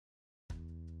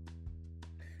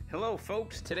Hello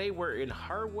folks, today we're in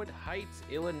Harwood Heights,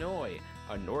 Illinois,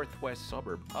 a northwest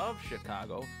suburb of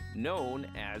Chicago known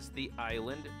as the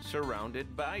Island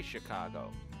surrounded by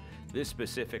Chicago. This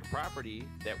specific property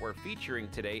that we're featuring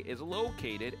today is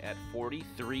located at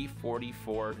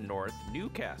 4344 North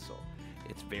Newcastle.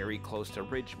 It's very close to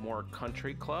Ridgemore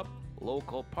Country Club,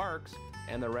 local parks,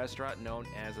 and the restaurant known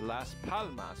as Las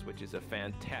Palmas, which is a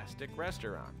fantastic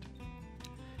restaurant.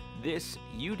 This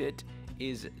unit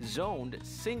is zoned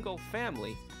single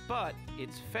family, but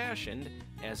it's fashioned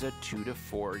as a 2 to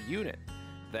 4 unit.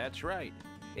 That's right,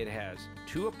 it has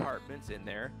 2 apartments in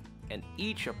there, and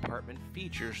each apartment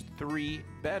features 3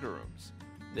 bedrooms.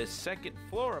 This second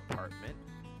floor apartment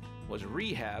was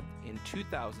rehabbed in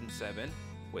 2007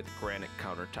 with granite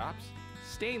countertops,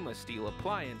 stainless steel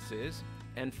appliances,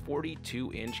 and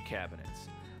 42-inch cabinets.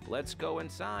 Let's go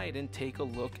inside and take a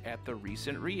look at the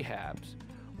recent rehabs.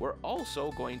 We're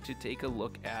also going to take a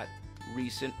look at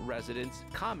recent residents'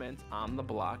 comments on the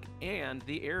block and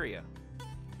the area.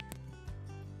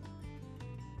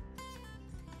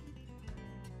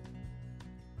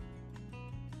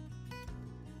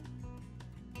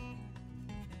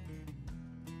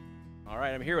 All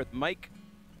right, I'm here with Mike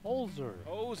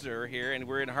Ozer here, and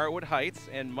we're in Harwood Heights.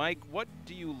 And Mike, what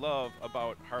do you love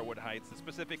about Harwood Heights, and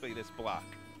specifically this block?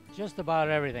 Just about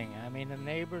everything. I mean, the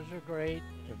neighbors are great,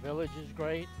 the village is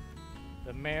great.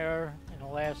 The mayor, in the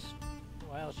last,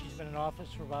 well, she's been in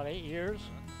office for about 8 years.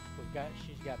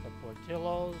 She's got the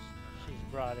Portillos, she's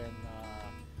brought in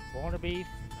Bona Beef,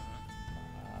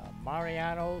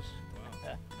 Mariano's.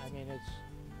 I mean,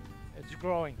 it's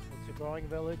growing. It's a growing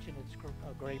village, and it's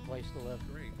a great place to live.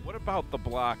 Great. What about the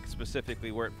block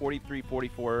specifically? We're at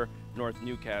 4344 North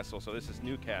Newcastle, so this is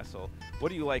Newcastle. What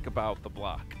do you like about the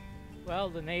block?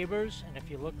 Well, the neighbors, and if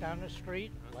you look down the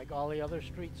street, like all the other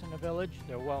streets in the village,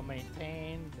 they're well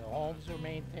maintained, the homes are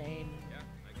maintained, Yeah,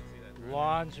 I can see that.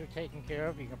 lawns are taken care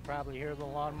of. You can probably hear the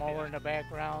lawnmower in the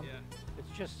background. Yeah.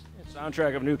 It's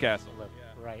Soundtrack of Newcastle. Yeah.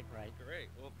 Right. Great.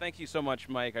 Well, thank you so much,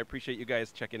 Mike. I appreciate you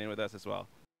guys checking in with us as well.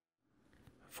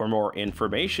 For more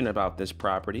information about this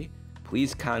property,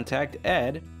 please contact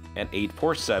Ed at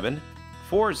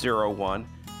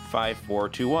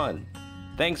 847-401-5421.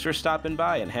 Thanks for stopping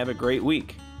by and have a great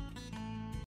week.